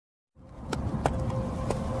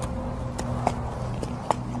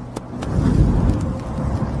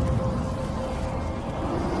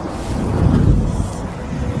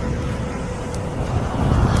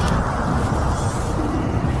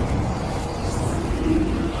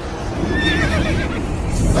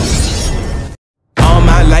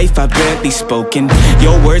I barely spoken.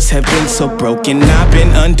 Your words have been so broken. I've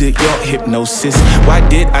been under your hypnosis. Why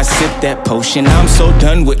did I sip that potion? I'm so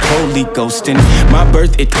done with holy ghosting. My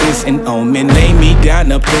birth, it is an omen. Lay me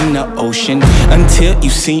down up in the ocean until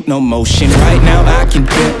you see no motion. Right now I can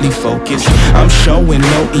barely focus. I'm showing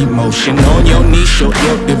no emotion. On your knees, show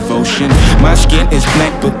your devotion. My skin is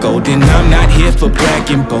black but golden. I'm not here for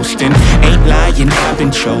bragging, boasting. Ain't lying, I've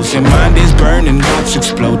been chosen. Mind is burning, heart's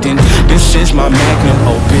exploding. This is my magnum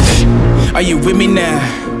opus. Are you with me now?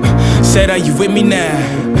 Said, are you with me now?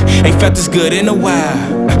 Ain't felt this good in a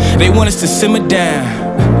while. They want us to simmer down.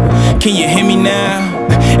 Can you hear me now?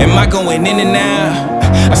 Am I going in and out?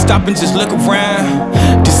 I stop and just look around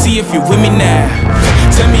to see if you're with me now.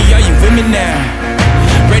 Tell me, are you with me now?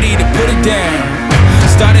 Ready to put it down.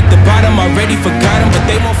 Start at the bottom, already forgot them, but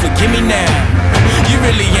they won't forgive me now. You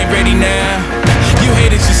really ain't ready now. You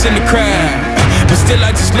haters just in the crowd, but still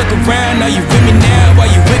I just look around. Are you with me now? Are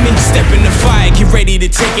you with me? Step in the fire, get ready to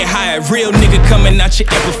take it higher. Real nigga coming out your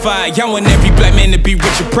amplifier. Y'all want every black man to be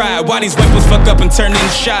rich with pride. Why these weapons fuck up and turn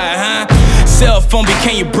into shy, huh? Cell phone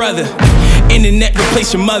became your brother. Internet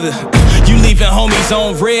replaced your mother. You leaving homies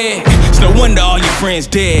on red. It's no wonder all your friends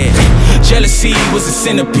dead. Jealousy was a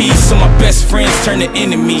centerpiece, so my best friends turned to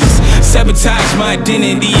enemies. Sabotage my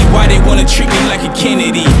identity. Why they wanna treat me like a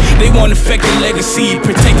Kennedy? They wanna affect the legacy.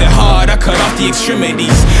 Protect the heart, I cut off the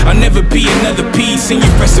extremities. I'll never be another piece in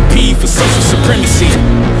your recipe for social supremacy.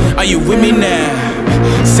 Are you with me now?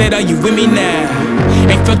 Said, are you with me now?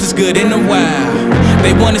 Ain't felt this good in a while.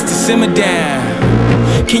 They want us to simmer down.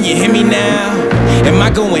 Can you hear me now? Am I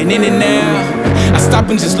going in and out? I stop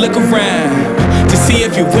and just look around to see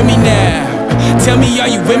if you're with me now. Tell me, are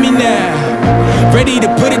you with me now? Ready to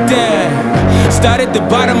put it down. Start at the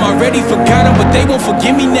bottom, already forgot them, but they won't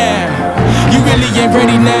forgive me now. You really ain't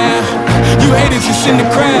ready now. You haters just in the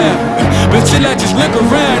crowd, but still I just look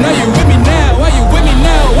around. Are you with me now? Are you with me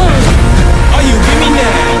now? Are you with me